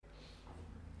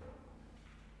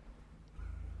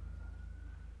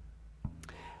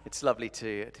It's lovely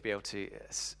to be able to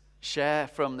share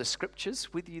from the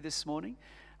scriptures with you this morning,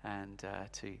 and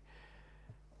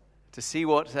to see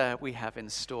what we have in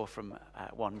store from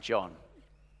 1 John.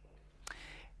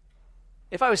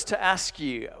 If I was to ask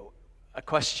you a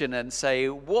question and say,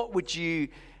 what would you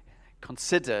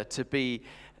consider to be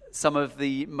some of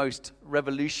the most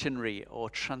revolutionary or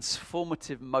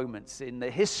transformative moments in the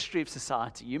history of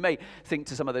society? You may think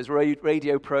to some of those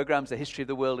radio programs, The History of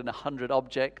the World in 100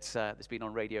 Objects, that's been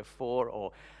on Radio 4,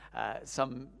 or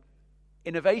some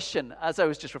innovation. As I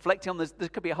was just reflecting on this, there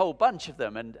could be a whole bunch of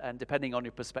them, and depending on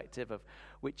your perspective of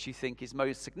which you think is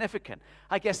most significant.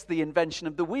 I guess the invention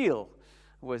of the wheel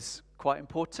was quite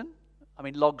important. I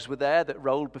mean, logs were there that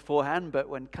rolled beforehand, but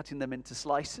when cutting them into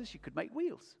slices, you could make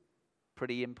wheels.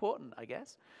 Pretty important, I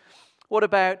guess. What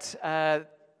about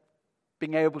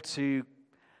being able to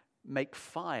make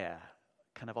fire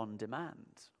kind of on demand?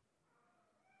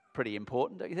 Pretty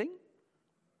important, don't you think?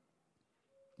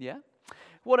 Yeah?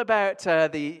 What about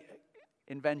the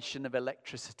invention of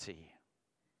electricity?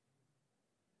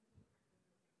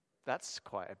 That's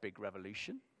quite a big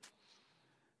revolution.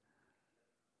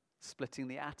 Splitting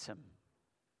the atom.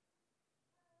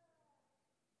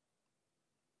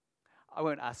 I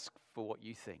won't ask for what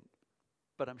you think,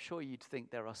 but I'm sure you'd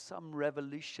think there are some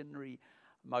revolutionary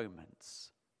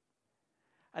moments.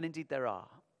 And indeed there are.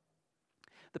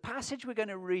 The passage we're going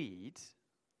to read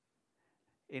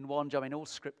in 1 John, I mean, all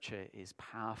scripture is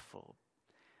powerful,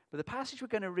 but the passage we're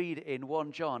going to read in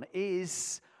 1 John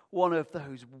is one of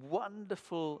those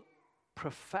wonderful,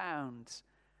 profound,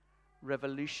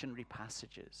 revolutionary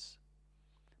passages.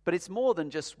 But it's more than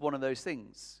just one of those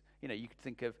things. You know, you could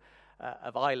think of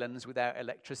islands without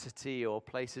electricity, or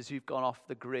places who've gone off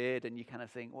the grid, and you kind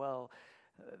of think, well,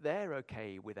 they're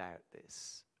okay without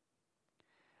this.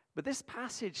 But this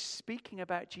passage, speaking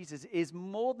about Jesus, is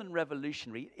more than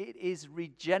revolutionary. It is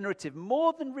regenerative.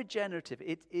 More than regenerative,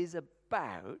 it is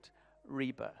about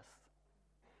rebirth.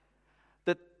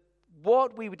 That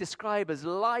what we would describe as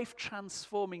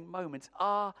life-transforming moments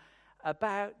are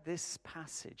about this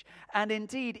passage. And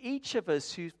indeed, each of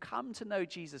us who've come to know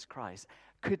Jesus Christ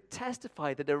could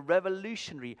testify that a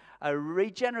revolutionary, a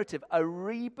regenerative, a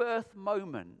rebirth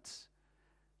moment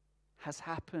has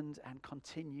happened and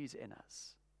continues in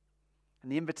us.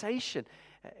 And the invitation,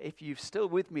 if you're still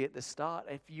with me at the start,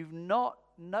 if you've not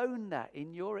known that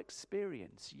in your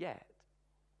experience yet,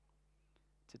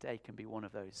 today can be one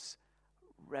of those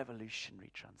revolutionary,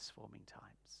 transforming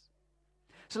times.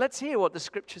 So let's hear what the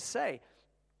scriptures say.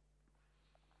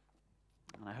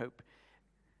 And I hope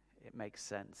it makes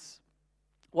sense.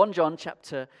 1 John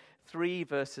chapter 3,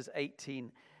 verses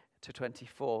 18 to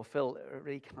 24. Phil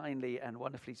really kindly and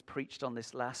wonderfully preached on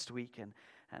this last week and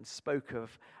spoke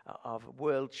of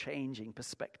world-changing,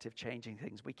 perspective-changing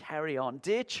things. We carry on.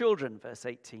 Dear children, verse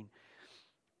 18,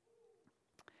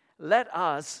 let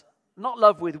us not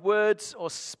love with words or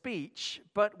speech,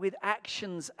 but with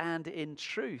actions and in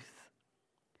truth.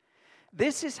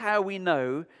 This is how we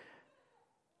know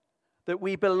that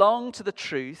we belong to the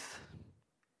truth,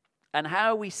 and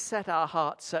how we set our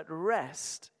hearts at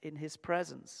rest in his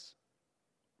presence.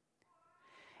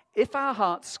 If our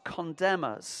hearts condemn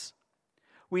us,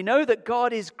 we know that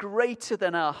God is greater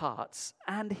than our hearts,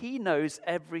 and he knows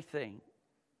everything.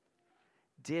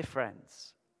 Dear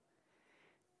friends,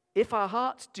 if our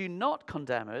hearts do not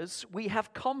condemn us, we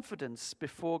have confidence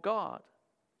before God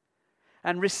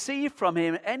and receive from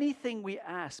him anything we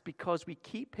ask, because we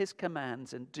keep his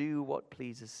commands and do what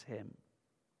pleases him.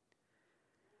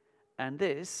 And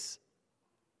this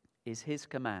is his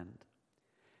command,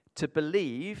 to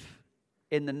believe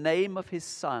in the name of his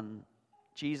Son,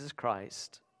 Jesus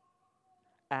Christ,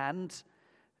 and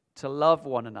to love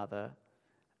one another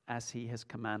as he has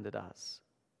commanded us.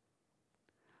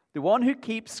 The one who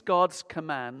keeps God's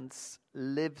commands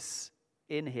lives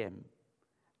in him,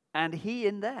 and he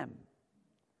in them.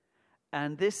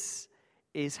 And this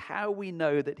is how we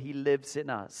know that he lives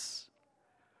in us.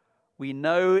 We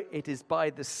know it is by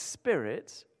the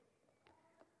Spirit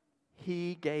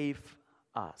he gave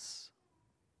us.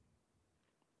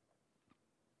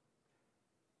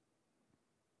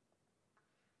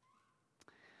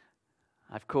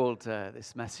 I've called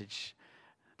this message,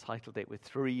 titled it with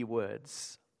 3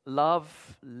 words: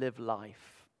 love, live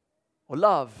life. Or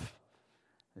love,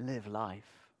 live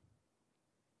life.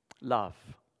 Love,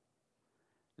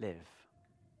 live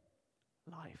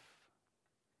life.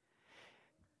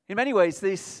 In many ways,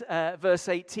 this verse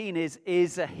 18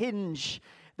 is a hinge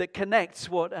that connects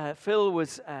what Phil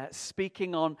was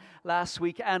speaking on last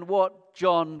week and what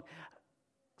John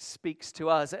speaks to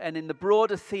us. And in the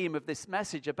broader theme of this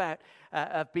message about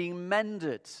being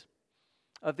mended,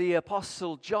 of the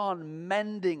Apostle John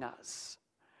mending us,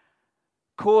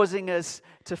 causing us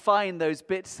to find those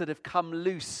bits that have come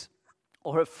loose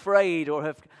or are frayed or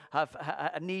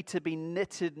have need to be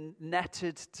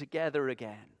netted together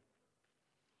again,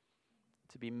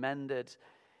 to be mended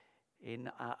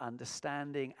in our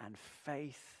understanding and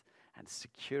faith and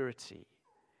security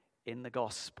in the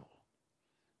gospel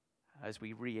as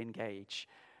we re-engage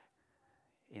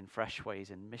in fresh ways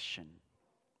in mission.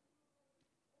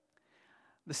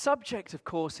 The subject, of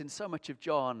course, in so much of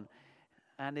John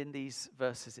and in these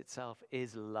verses itself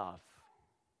is love.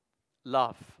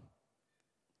 Love.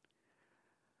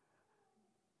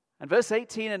 And verse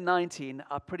 18 and 19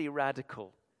 are pretty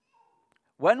radical.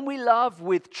 When we love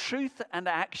with truth and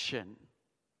action,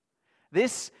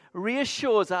 this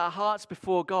reassures our hearts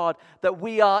before God that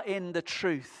we are in the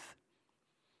truth.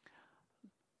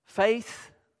 Faith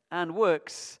and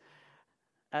works,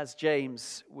 as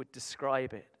James would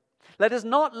describe it. Let us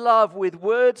not love with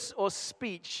words or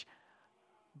speech,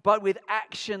 but with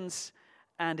actions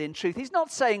and in truth. He's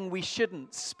not saying we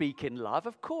shouldn't speak in love.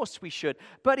 Of course we should.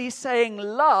 But he's saying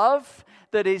love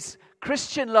that is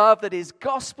Christian love, that is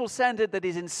gospel-centered, that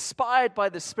is inspired by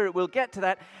the Spirit, we'll get to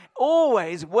that,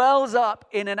 always wells up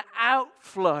in an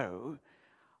outflow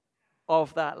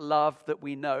of that love that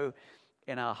we know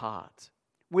in our heart.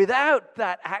 Without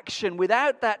that action,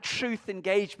 without that truth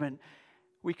engagement,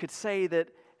 we could say that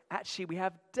actually we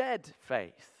have dead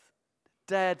faith,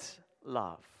 dead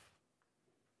love.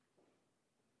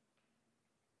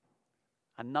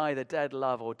 And neither dead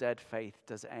love or dead faith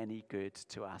does any good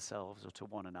to ourselves or to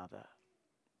one another.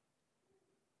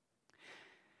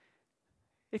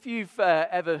 If you've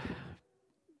ever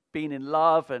been in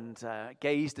love and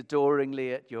gazed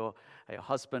adoringly at your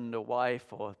husband or wife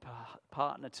or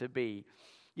partner to be,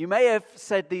 you may have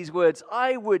said these words,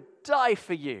 "I would die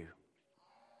for you."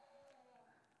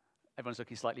 Everyone's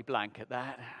looking slightly blank at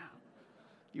that.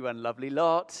 You unlovely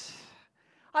lot.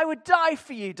 "I would die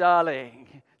for you,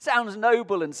 darling." Sounds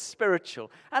noble and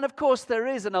spiritual. And of course, there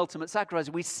is an ultimate sacrifice.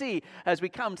 We see as we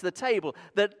come to the table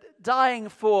that dying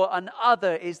for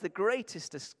another is the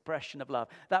greatest expression of love.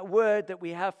 That word that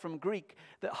we have from Greek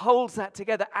that holds that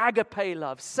together, agape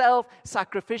love,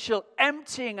 self-sacrificial,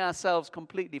 emptying ourselves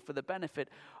completely for the benefit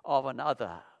of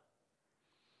another.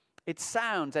 It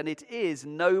sounds and it is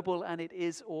noble and it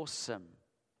is awesome.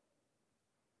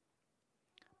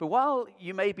 But while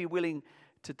you may be willing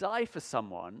to die for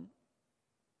someone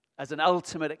as an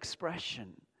ultimate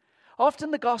expression, often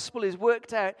the gospel is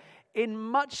worked out in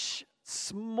much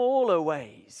smaller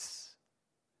ways,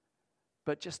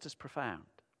 but just as profound.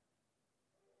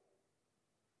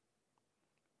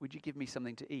 Would you give me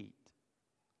something to eat?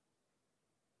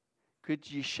 Could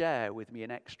you share with me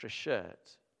an extra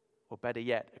shirt? Or better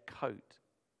yet, a coat?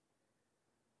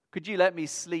 Could you let me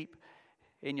sleep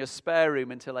in your spare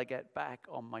room until I get back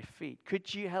on my feet?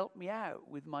 Could you help me out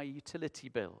with my utility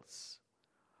bills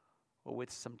or with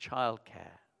some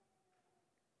childcare?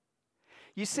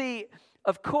 You see,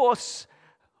 of course,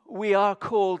 we are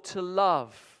called to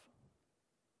love.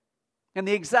 And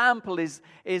the example is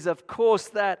of course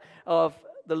that of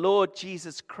the Lord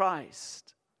Jesus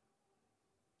Christ.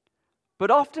 But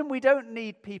often we don't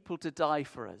need people to die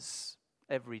for us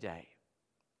every day.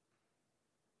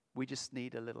 We just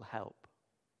need a little help.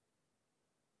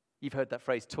 You've heard that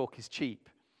phrase, talk is cheap.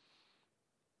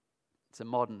 It's a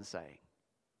modern saying.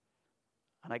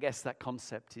 And I guess that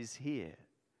concept is here.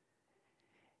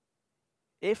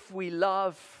 If we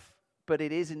love, but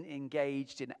it isn't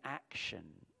engaged in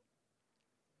action,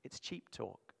 it's cheap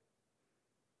talk.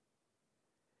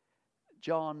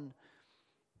 John,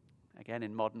 again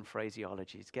in modern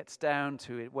phraseology, gets down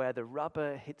to it where the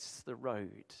rubber hits the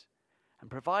road and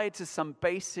provides us some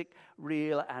basic,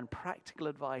 real, and practical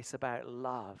advice about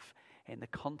love in the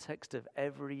context of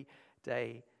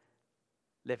everyday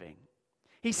living.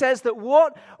 He says that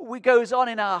what goes on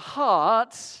in our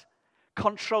hearts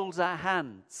controls our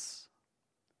hands.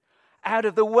 Out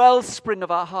of the wellspring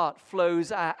of our heart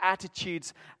flows our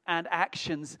attitudes and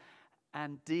actions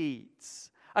and deeds.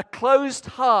 A closed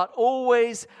heart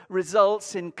always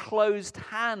results in closed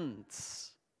hands.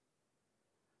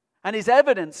 And is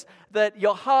evidence that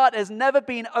your heart has never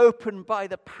been opened by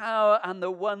the power and the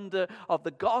wonder of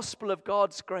the gospel of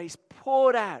God's grace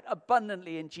poured out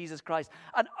abundantly in Jesus Christ.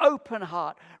 An open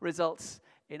heart results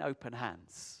in open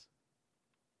hands.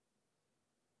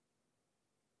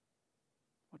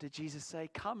 What did Jesus say?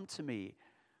 Come to me,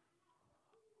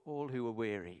 all who are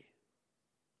weary,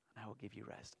 and I will give you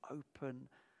rest. Open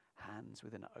hands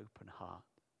with an open heart.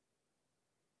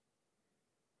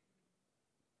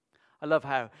 I love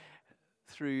how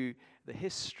through the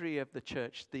history of the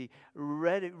church, the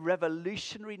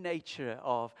revolutionary nature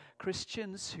of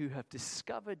Christians who have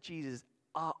discovered Jesus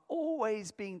are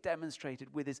always being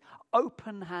demonstrated with his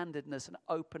open-handedness and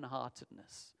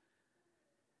open-heartedness.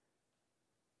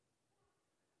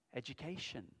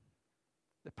 Education,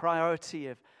 the priority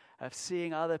of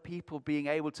seeing other people being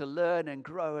able to learn and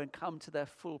grow and come to their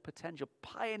full potential,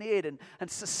 pioneered and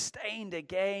sustained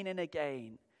again and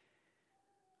again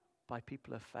by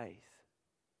people of faith.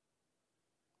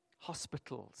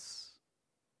 Hospitals,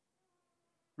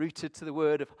 rooted to the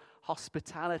word of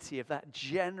hospitality, of that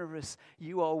generous,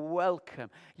 you are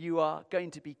welcome, you are going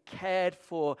to be cared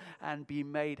for and be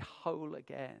made whole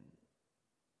again.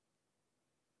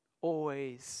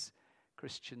 Always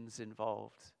Christians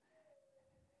involved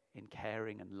in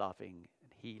caring and loving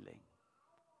and healing.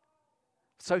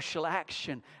 Social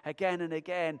action again and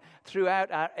again throughout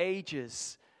our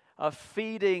ages, of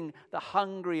feeding the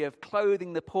hungry, of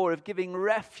clothing the poor, of giving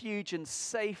refuge and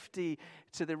safety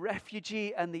to the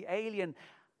refugee and the alien,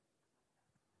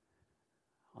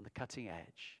 on the cutting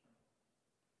edge.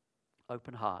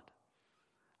 Open heart,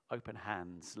 open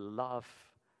hands, love,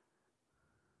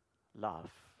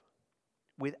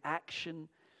 with action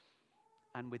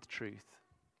and with truth.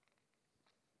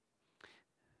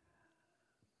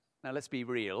 Now let's be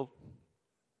real.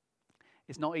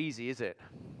 It's not easy, is it?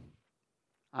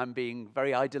 I'm being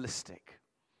very idealistic.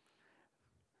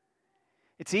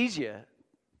 It's easier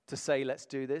to say, let's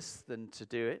do this, than to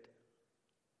do it.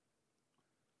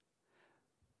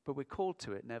 But we're called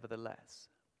to it nevertheless.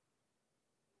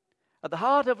 At the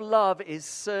heart of love is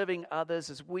serving others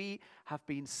as we have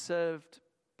been served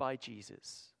by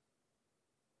Jesus.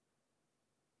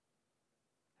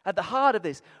 At the heart of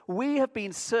this, we have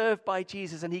been served by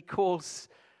Jesus, and he calls,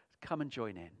 come and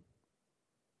join in.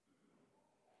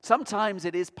 Sometimes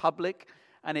it is public,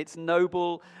 and it's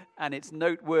noble, and it's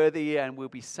noteworthy, and will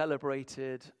be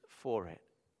celebrated for it.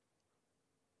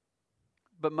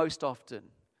 But most often,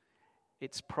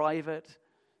 it's private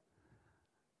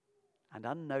and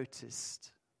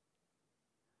unnoticed.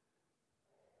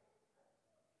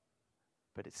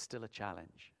 But it's still a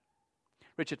challenge.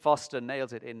 Richard Foster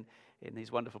nails it in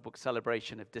his wonderful book,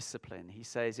 Celebration of Discipline. He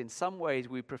says, in some ways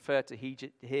we prefer to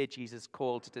hear Jesus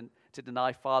call to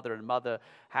deny father and mother,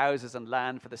 houses and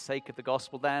land for the sake of the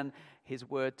gospel than his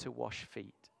word to wash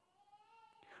feet.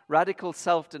 Radical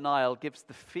self-denial gives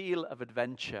the feel of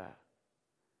adventure,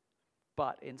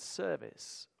 but in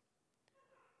service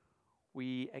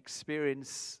we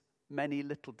experience many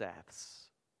little deaths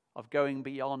of going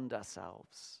beyond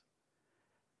ourselves.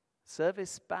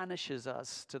 Service banishes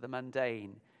us to the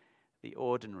mundane, the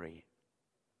ordinary,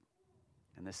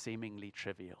 and the seemingly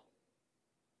trivial.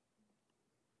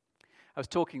 I was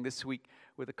talking this week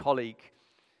with a colleague,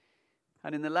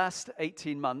 and in the last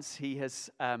 18 months, he has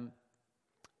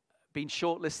been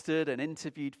shortlisted and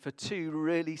interviewed for 2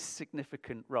 really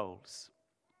significant roles.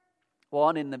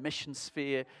 One in the mission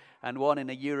sphere, and one in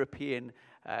a European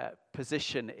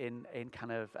position in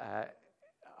kind of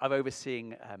of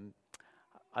overseeing.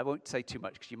 I won't say too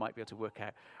much because you might be able to work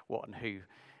out what and who.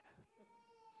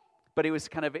 But it was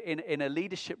kind of in a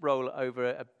leadership role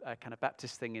over a kind of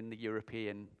Baptist thing in the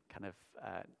European kind of,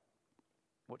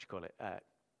 what do you call it?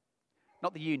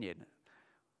 Not the union.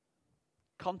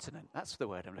 Continent, that's the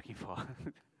word I'm looking for.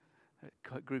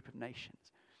 A group of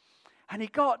nations. And he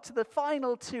got to the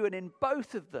final 2, and in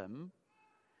both of them,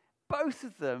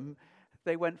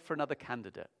 they went for another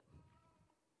candidate.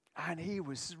 And he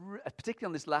was, particularly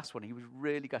on this last one, he was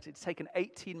really gutted. It's taken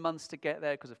 18 months to get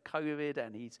there because of COVID,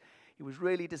 and he was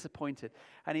really disappointed.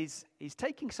 And he's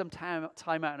taking some time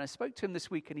out, and I spoke to him this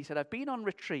week, and he said, I've been on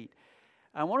retreat,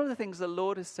 and one of the things the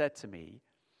Lord has said to me,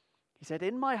 he said,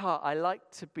 in my heart, I like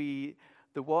to be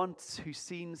the one who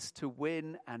seems to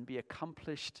win and be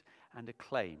accomplished and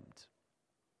acclaimed.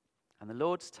 And the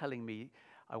Lord's telling me,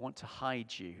 I want to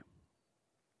hide you.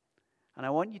 And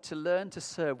I want you to learn to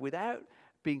serve without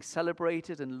being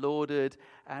celebrated and lauded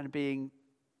and being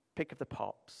pick of the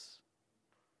pops.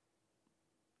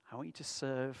 I want you to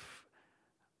serve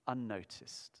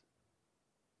unnoticed.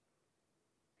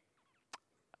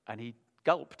 And he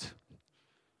gulped.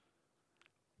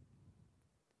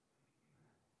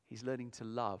 He's learning to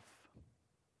love.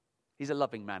 He's a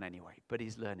loving man anyway, but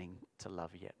he's learning to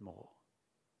love yet more.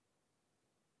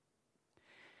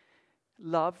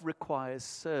 Love requires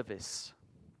service.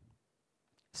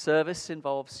 Service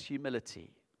involves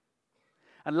humility.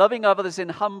 And loving others in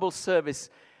humble service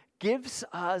gives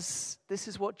us, this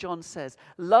is what John says,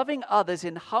 loving others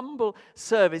in humble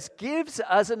service gives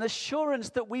us an assurance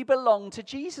that we belong to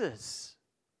Jesus.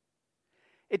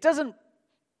 It doesn't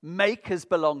make us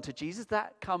belong to Jesus.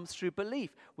 That comes through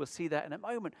belief. We'll see that in a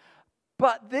moment.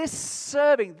 But this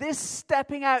serving, this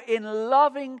stepping out in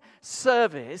loving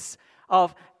service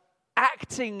of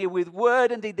acting with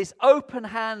word and deed, this open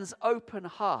hands, open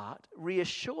heart,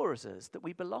 reassures us that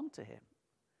we belong to him.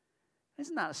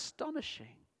 Isn't that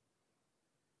astonishing?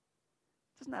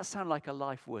 Doesn't that sound like a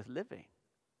life worth living?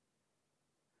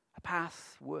 A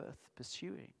path worth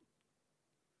pursuing?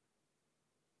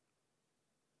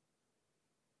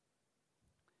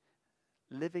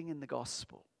 Living in the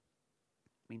gospel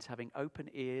means having open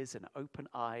ears and open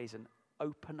eyes and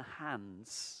open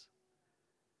hands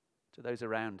to those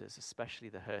around us, especially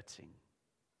the hurting.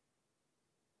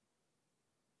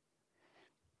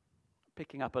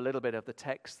 Picking up a little bit of the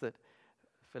text that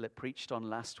Philip preached on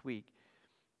last week,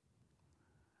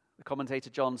 the commentator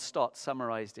John Stott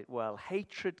summarized it well.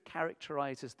 Hatred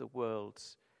characterizes the world,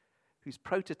 whose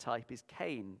prototype is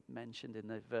Cain, mentioned in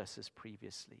the verses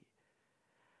previously.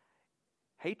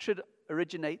 Hatred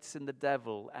originates in the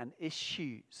devil and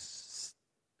issues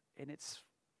in its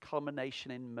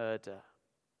culmination in murder.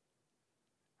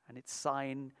 And its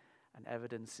sign and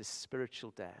evidence is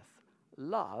spiritual death.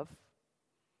 Love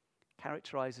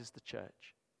characterizes the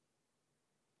church,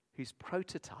 whose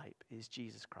prototype is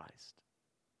Jesus Christ.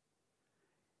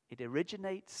 It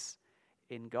originates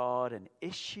in God and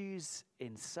issues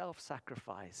in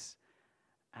self-sacrifice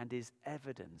and is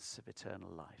evidence of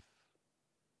eternal life.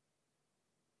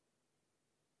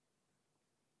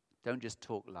 Don't just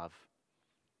talk love,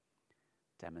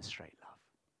 demonstrate love.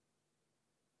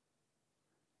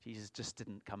 Jesus just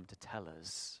didn't come to tell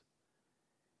us.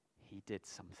 He did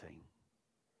something.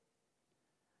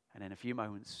 And in a few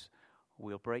moments,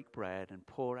 we'll break bread and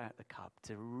pour out the cup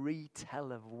to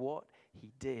retell of what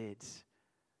he did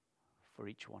for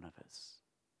each one of us.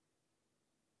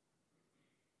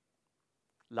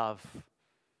 Love,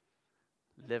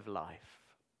 live life.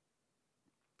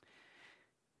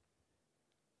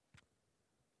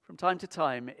 From time to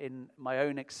time, in my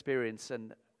own experience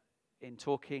and in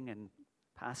talking and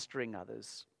pastoring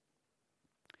others,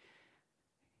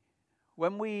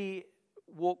 when we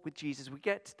walk with Jesus, we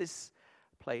get to this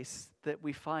place that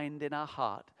we find in our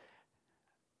heart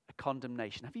a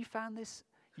condemnation. Have you found this?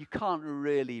 You can't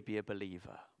really be a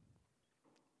believer.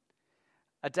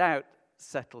 A doubt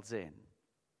settles in.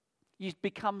 You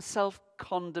become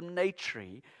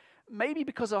self-condemnatory, maybe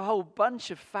because of a whole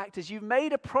bunch of factors. You've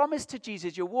made a promise to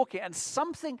Jesus, you're walking, and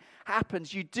something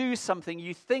happens. You do something,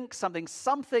 you think something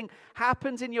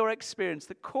happens in your experience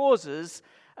that causes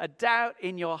a doubt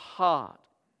in your heart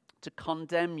to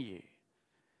condemn you.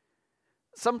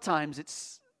 Sometimes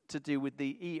it's to do with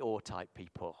the Eeyore type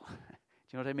people. Do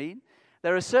you know what I mean?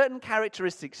 There are certain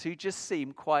characteristics who just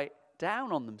seem quite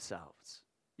down on themselves.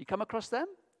 You come across them?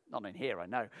 Not in here, I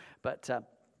know. But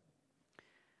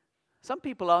some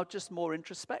people are just more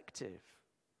introspective.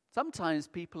 Sometimes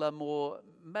people are more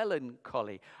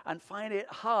melancholy and find it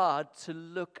hard to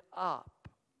look up.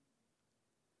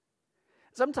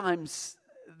 Sometimes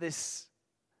this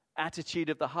attitude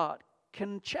of the heart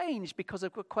can change because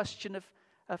of a question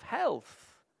of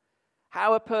health.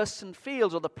 How a person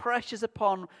feels or the pressures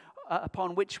upon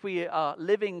which we are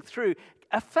living through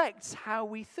affects how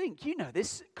we think. You know,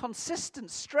 this consistent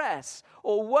stress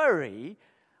or worry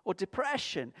or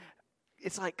depression,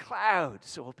 it's like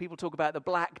clouds, or people talk about the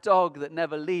black dog that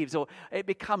never leaves, or it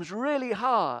becomes really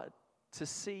hard to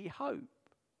see hope.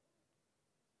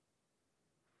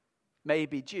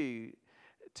 Maybe due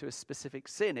to a specific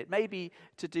sin. It may be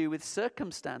to do with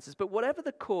circumstances, but whatever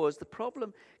the cause, the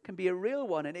problem can be a real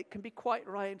one, and it can be quite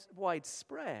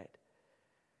widespread.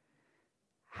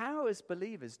 How, as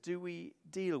believers, do we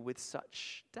deal with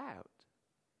such doubt?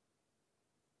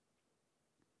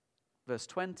 Verse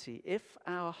 20, if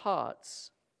our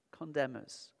hearts condemn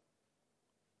us.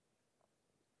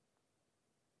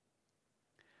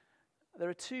 There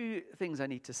are two things I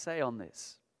need to say on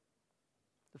this.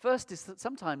 The first is that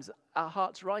sometimes our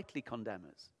hearts rightly condemn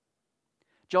us.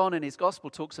 John in his gospel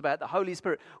talks about the Holy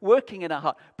Spirit working in our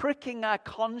heart, pricking our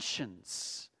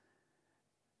conscience,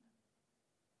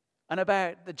 and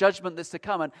about the judgment that's to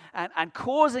come, and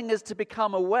causing us to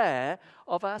become aware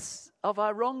of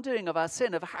our wrongdoing, of our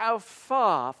sin, of how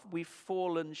far we've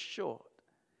fallen short.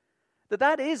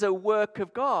 That is a work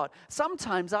of God.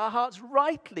 Sometimes our hearts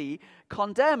rightly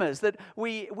condemn us, that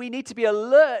we need to be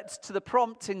alert to the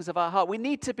promptings of our heart. We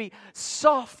need to be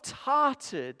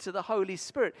soft-hearted to the Holy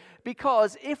Spirit,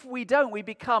 because if we don't, we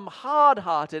become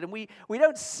hard-hearted, and we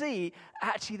don't see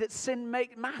actually that sin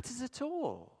matters at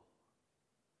all.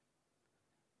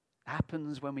 It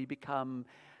happens when we become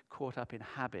caught up in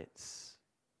habits,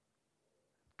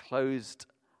 closed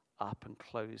up and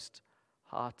closed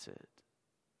hearted.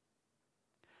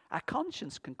 Our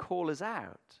conscience can call us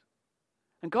out.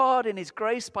 And God, in His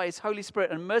grace, by His Holy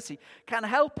Spirit and mercy, can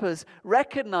help us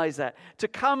recognize that, to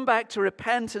come back to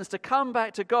repentance, to come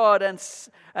back to God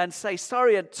and say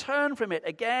sorry and turn from it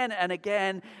again and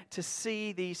again, to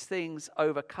see these things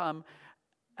overcome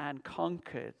and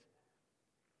conquered.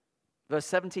 Verse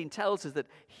 17 tells us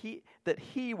that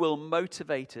He will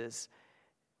motivate us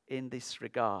in this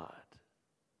regard.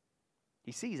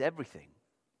 He sees everything.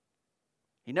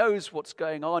 He knows what's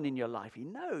going on in your life. He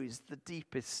knows the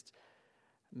deepest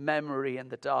memory and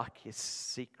the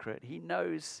darkest secret. He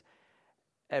knows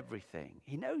everything.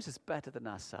 He knows us better than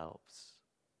ourselves.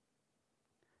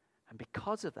 And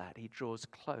because of that, He draws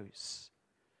close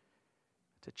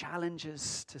to challenge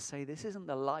us to say, this isn't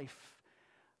the life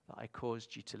that I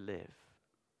caused you to live.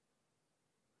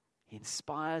 He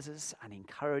inspires us and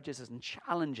encourages us and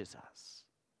challenges us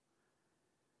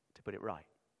to put it right.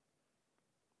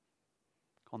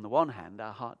 On the one hand,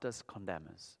 our heart does condemn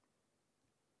us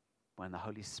when the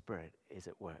Holy Spirit is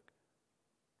at work.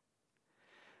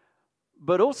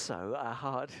 But also, our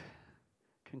heart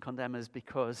can condemn us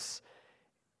because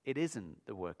it isn't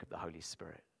the work of the Holy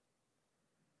Spirit.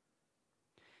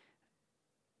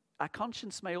 Our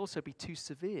conscience may also be too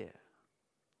severe.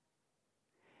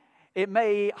 It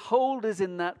may hold us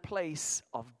in that place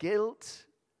of guilt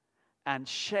and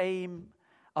shame,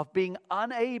 of being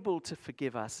unable to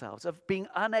forgive ourselves, of being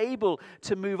unable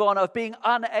to move on, of being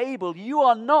unable. You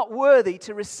are not worthy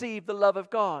to receive the love of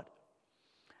God.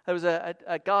 There was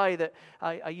a guy that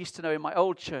I used to know in my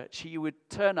old church. He would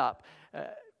turn up a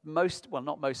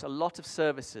lot of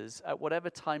services at whatever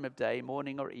time of day,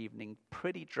 morning or evening,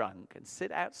 pretty drunk, and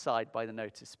sit outside by the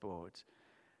notice board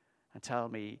and tell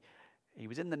me he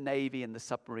was in the Navy and the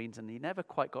submarines, and he never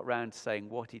quite got round to saying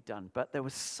what he'd done. But there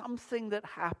was something that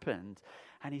happened,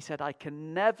 and he said, I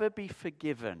can never be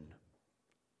forgiven.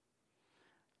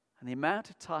 And the amount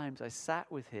of times I sat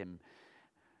with him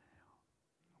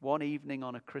one evening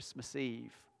on a Christmas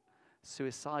Eve,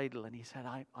 suicidal, and he said,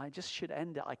 I just should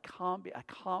end it. I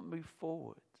can't move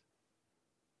forward.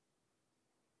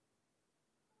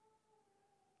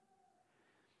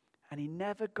 And he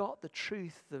never got the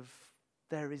truth of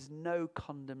there is no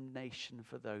condemnation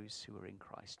for those who are in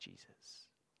Christ Jesus.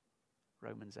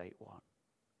 Romans 8:1.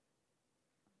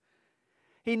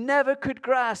 He never could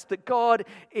grasp that God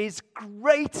is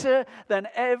greater than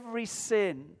every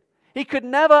sin. He could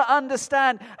never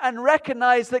understand and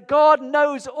recognize that God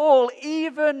knows all,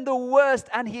 even the worst,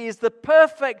 and He is the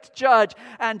perfect judge,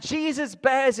 and Jesus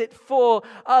bears it for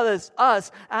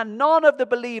us, and none of the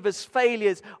believers'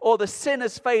 failures or the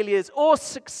sinners' failures or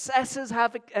successes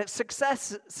have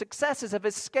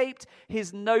escaped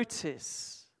His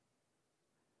notice.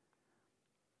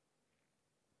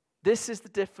 This is the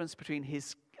difference between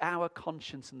our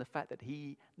conscience and the fact that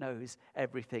He knows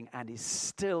everything and is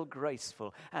still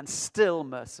graceful and still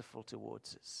merciful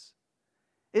towards us.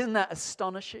 Isn't that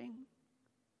astonishing?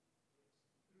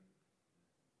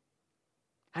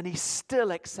 And He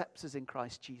still accepts us in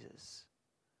Christ Jesus.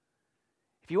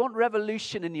 If you want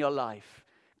revolution in your life,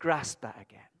 grasp that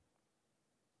again.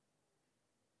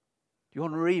 If you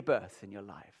want rebirth in your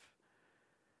life,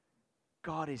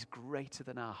 God is greater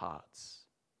than our hearts.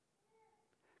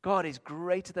 God is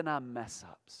greater than our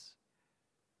mess-ups.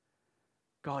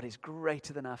 God is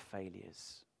greater than our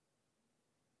failures.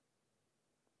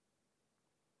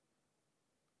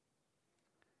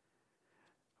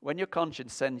 When your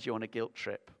conscience sends you on a guilt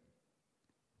trip,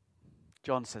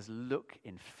 John says, look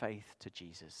in faith to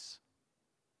Jesus.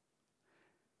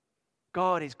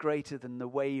 God is greater than the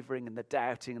wavering and the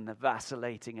doubting and the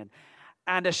vacillating,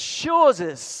 and assures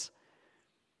us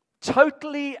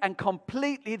totally and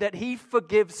completely that He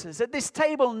forgives us. At this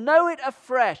table, know it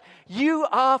afresh. You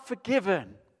are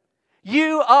forgiven.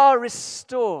 You are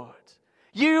restored.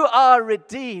 You are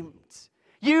redeemed.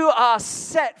 You are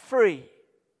set free.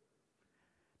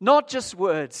 Not just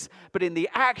words, but in the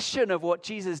action of what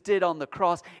Jesus did on the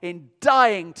cross, in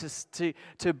dying to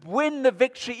win the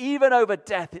victory even over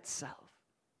death itself.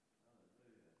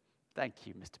 Thank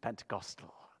you, Mr.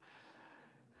 Pentecostal.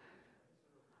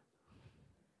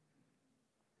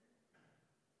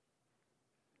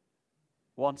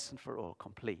 Once and for all,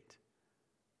 complete,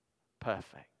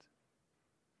 perfect.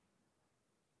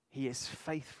 He is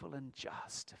faithful and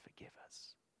just to forgive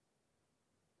us.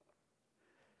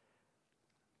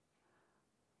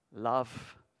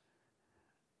 Love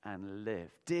and live.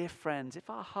 Dear friends, if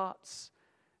our hearts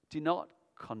do not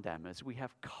condemn us, we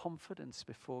have confidence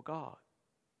before God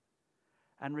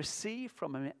and receive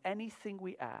from Him anything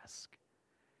we ask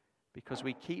because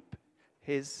we keep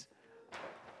His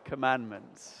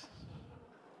commandments.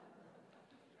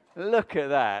 Look at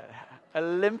that.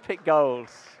 Olympic goals.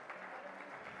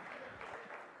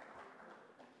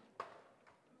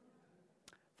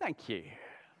 Thank you.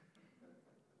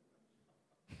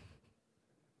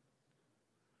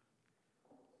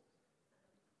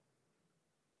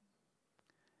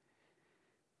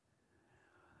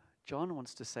 John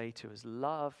wants to say to us,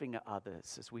 loving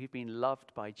others as we've been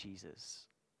loved by Jesus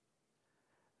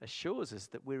assures us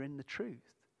that we're in the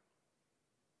truth.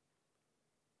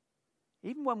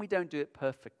 Even when we don't do it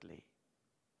perfectly,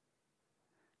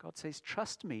 God says,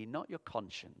 trust me, not your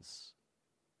conscience.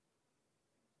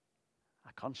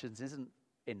 Our conscience isn't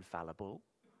infallible.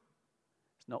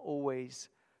 It's not always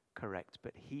correct,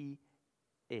 but He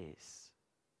is.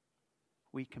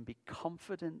 We can be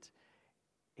confident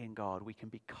in God. We can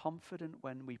be confident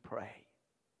when we pray.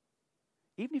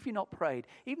 Even if you're not prayed,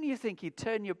 even if you think He'd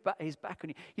turn His back on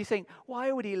you, you think,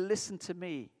 why would He listen to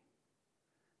me?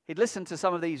 He'd listen to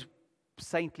some of these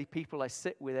saintly people I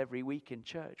sit with every week in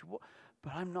church.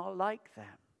 But I'm not like them.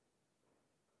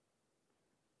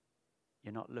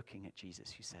 You're not looking at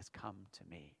Jesus who says, come to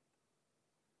me.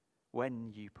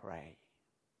 When you pray,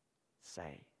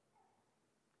 say.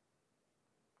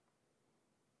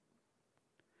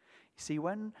 You see,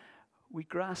 when we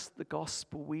grasp the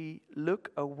gospel, we look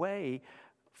away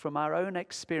from our own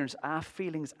experience, our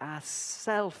feelings, our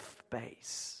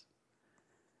self-base,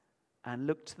 and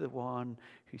look to the one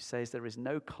who says there is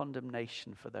no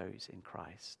condemnation for those in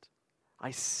Christ. I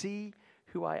see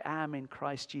who I am in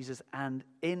Christ Jesus, and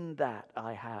in that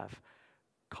I have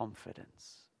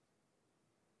confidence.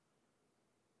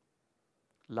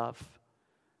 Love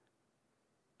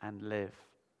and live.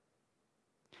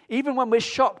 Even when we're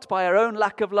shocked by our own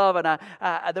lack of love and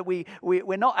that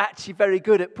we're not actually very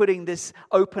good at putting this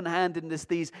open-handedness,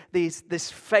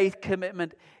 this faith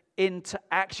commitment into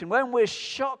action. When we're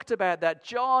shocked about that,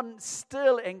 John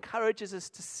still encourages us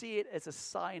to see it as a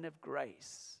sign of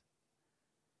grace.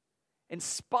 In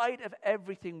spite of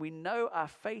everything, we know our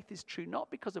faith is true,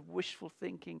 not because of wishful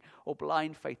thinking or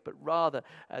blind faith, but rather,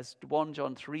 as 1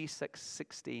 John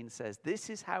 3:16 says, this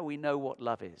is how we know what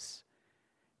love is.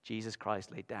 Jesus Christ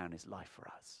laid down His life for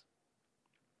us.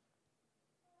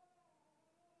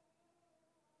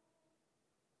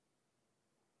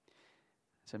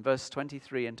 So in verse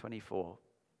 23 and 24,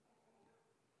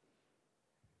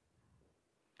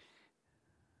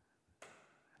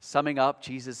 summing up,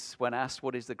 Jesus, when asked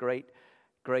what is the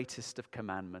greatest of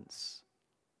commandments,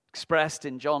 expressed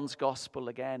in John's gospel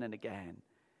again and again.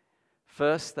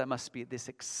 First, there must be this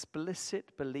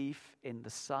explicit belief in the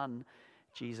Son,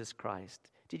 Jesus Christ.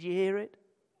 Did you hear it?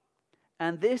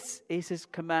 And this is His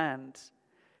command,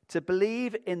 to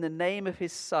believe in the name of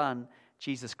His Son,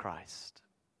 Jesus Christ.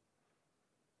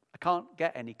 I can't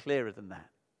get any clearer than that.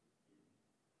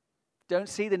 Don't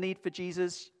see the need for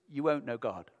Jesus, you won't know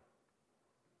God.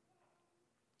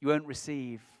 You won't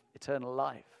receive eternal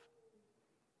life.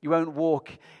 You won't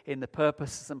walk in the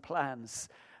purposes and plans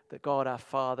that God our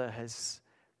Father has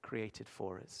created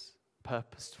for us,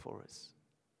 purposed for us.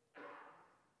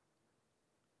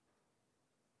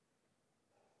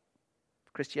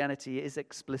 Christianity is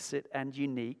explicit and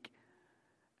unique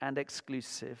and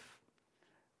exclusive,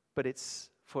 but it's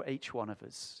for each one of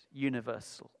us,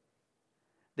 universal.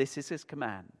 This is His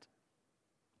command,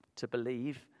 to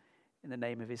believe in the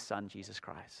name of His Son, Jesus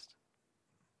Christ.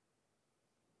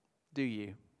 Do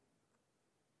you?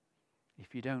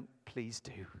 If you don't, please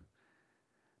do.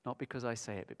 Not because I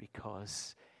say it, but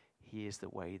because He is the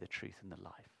way, the truth, and the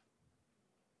life.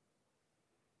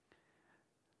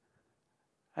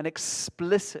 And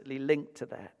explicitly linked to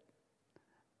that,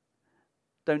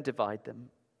 don't divide them.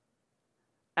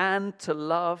 And to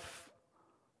love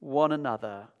one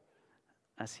another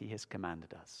as He has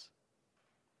commanded us.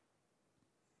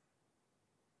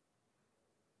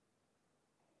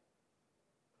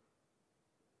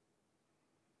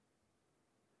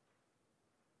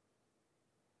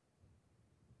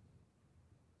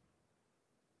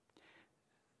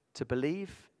 To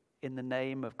believe in the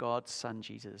name of God's Son,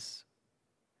 Jesus,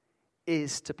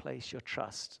 is to place your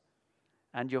trust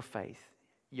and your faith,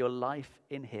 your life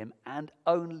in Him and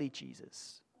only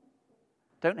Jesus.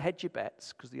 Don't hedge your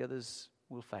bets because the others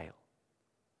will fail.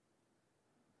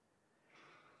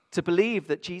 To believe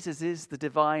that Jesus is the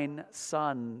divine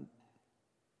Son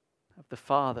of the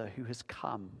Father who has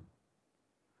come,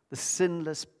 the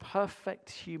sinless, perfect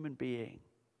human being,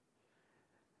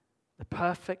 the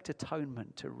perfect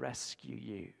atonement to rescue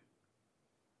you.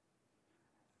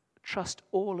 Trust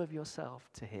all of yourself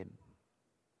to Him.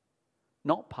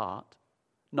 Not part,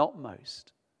 not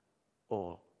most,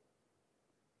 all.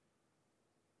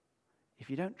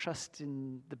 If you don't trust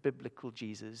in the biblical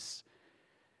Jesus,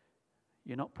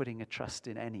 you're not putting a trust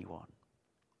in anyone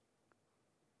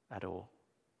at all.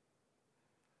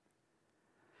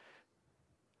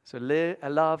 So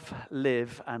love,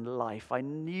 live, and life. A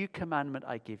new commandment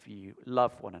I give you,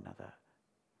 love one another.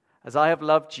 As I have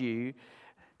loved you,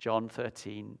 John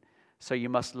 13, so you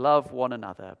must love one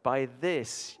another. By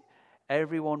this,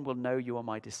 everyone will know you are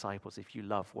my disciples if you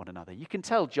love one another. You can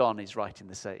tell John is writing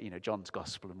John's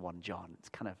gospel in 1 John. It's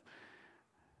kind of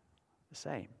the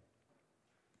same.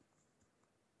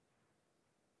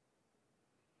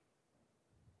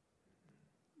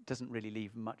 It doesn't really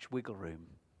leave much wiggle room.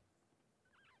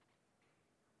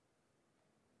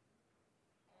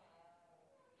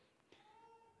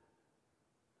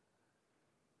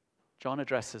 John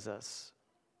addresses us,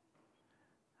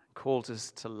 calls us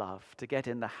to love, to get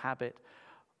in the habit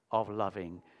of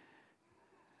loving,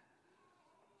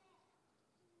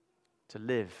 to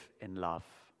live in love,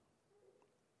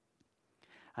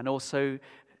 and also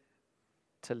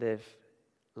to live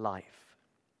life.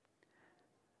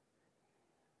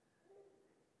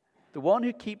 The one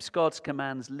who keeps God's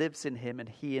commands lives in him and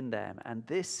he in them, and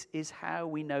this is how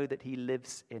we know that he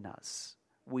lives in us.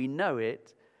 We know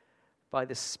it by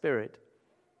the Spirit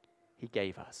he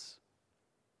gave us.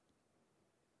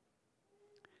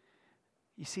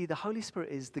 You see, the Holy Spirit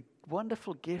is the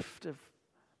wonderful gift of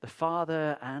the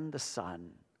Father and the Son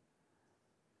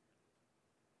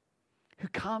who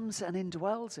comes and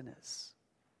indwells in us.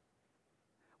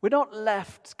 We're not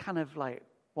left kind of like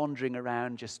wandering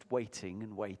around just waiting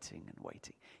and waiting and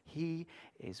waiting. He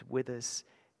is with us.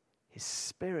 His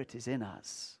Spirit is in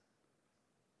us.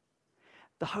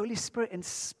 The Holy Spirit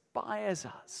inspires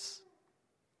us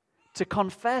to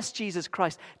confess Jesus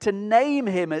Christ, to name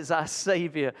him as our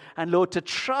Savior and Lord, to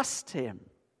trust him.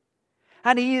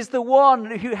 And he is the one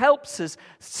who helps us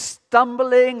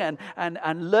stumbling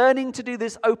and learning to do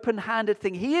this open-handed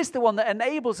thing. He is the one that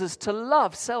enables us to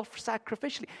love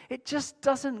self-sacrificially. It just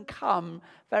doesn't come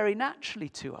very naturally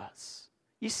to us.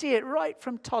 You see it right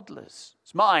from toddlers.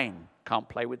 It's mine. Can't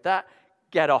play with that.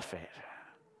 Get off it.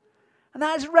 And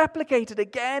that is replicated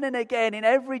again and again in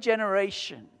every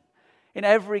generation, in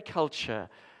every culture,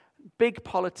 big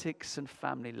politics and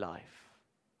family life.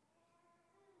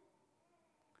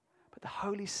 But the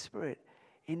Holy Spirit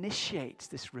initiates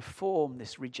this reform,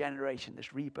 this regeneration,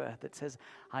 this rebirth that says,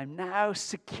 I'm now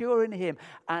secure in him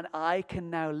and I can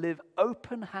now live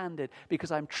open-handed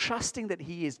because I'm trusting that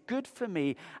he is good for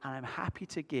me and I'm happy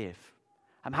to give.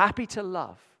 I'm happy to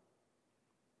love.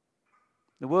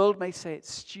 The world may say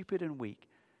it's stupid and weak,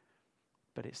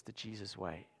 but it's the Jesus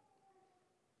way.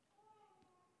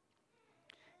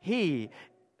 He,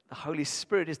 the Holy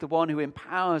Spirit, is the one who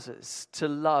empowers us to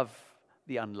love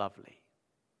the unlovely,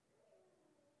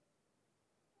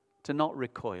 to not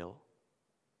recoil,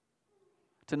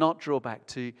 to not draw back,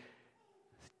 to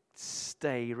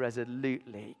stay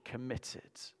resolutely committed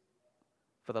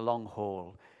for the long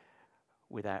haul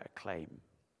without a claim.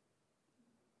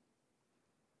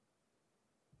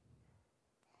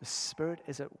 The Spirit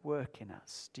is at work in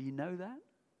us. Do you know that?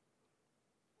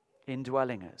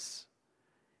 Indwelling us.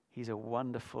 He's a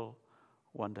wonderful,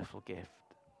 wonderful gift.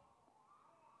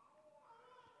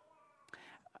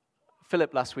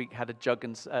 Philip last week had a jug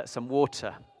and some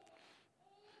water.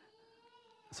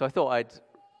 So I thought I'd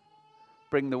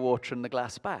bring the water and the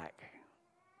glass back.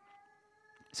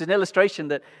 It's an illustration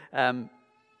that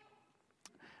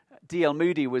D.L.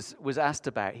 Moody was asked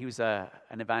about. He was an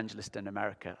evangelist in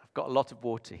America. I've got a lot of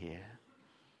water here.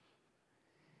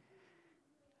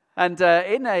 And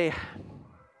in a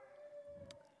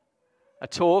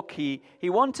talk, he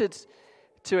wanted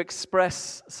to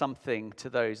express something to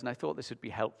those, and I thought this would be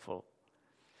helpful.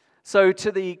 So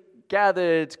to the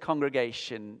gathered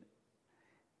congregation,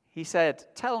 he said,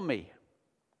 tell me,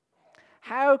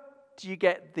 how do you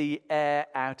get the air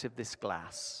out of this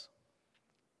glass?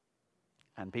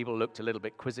 And people looked a little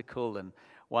bit quizzical and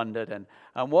wondered. And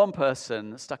one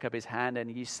person stuck up his hand and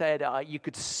he said, you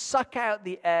could suck out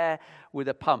the air with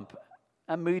a pump.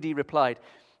 And Moody replied,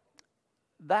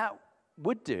 that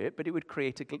would do it, but it would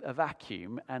create a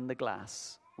vacuum and the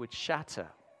glass would shatter.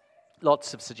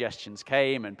 Lots of suggestions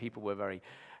came and people were very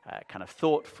kind of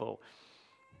thoughtful.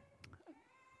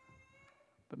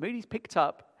 But Moody picked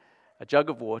up a jug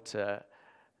of water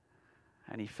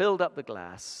and he filled up the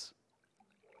glass.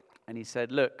 And he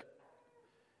said, look,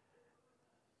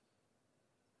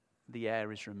 the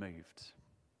air is removed.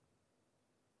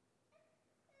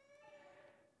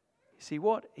 You see,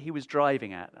 what he was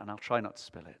driving at, and I'll try not to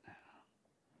spill it.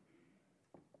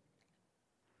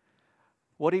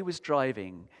 What he was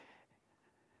driving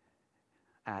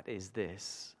at is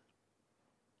this.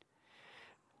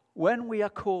 When we are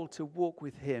called to walk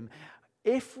with him,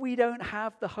 if we don't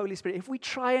have the Holy Spirit, if we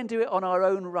try and do it on our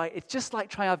own right, it's just like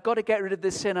trying, I've got to get rid of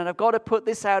this sin and I've got to put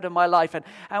this out of my life.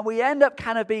 And we end up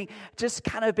kind of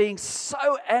being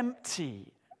so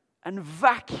empty and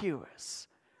vacuous.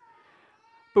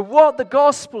 But what the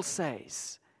gospel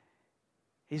says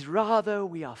is rather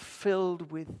we are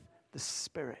filled with the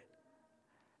Spirit,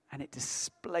 and it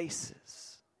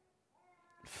displaces,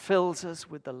 fills us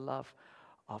with the love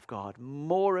of God.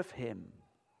 More of Him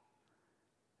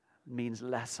means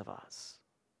less of us.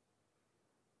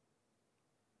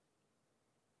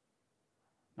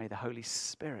 May the Holy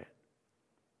Spirit,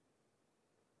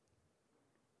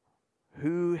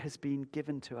 who has been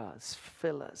given to us,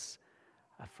 fill us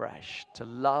afresh to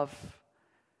love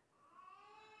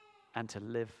and to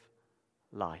live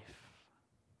life.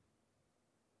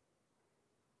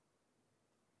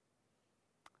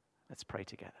 Let's pray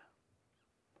together.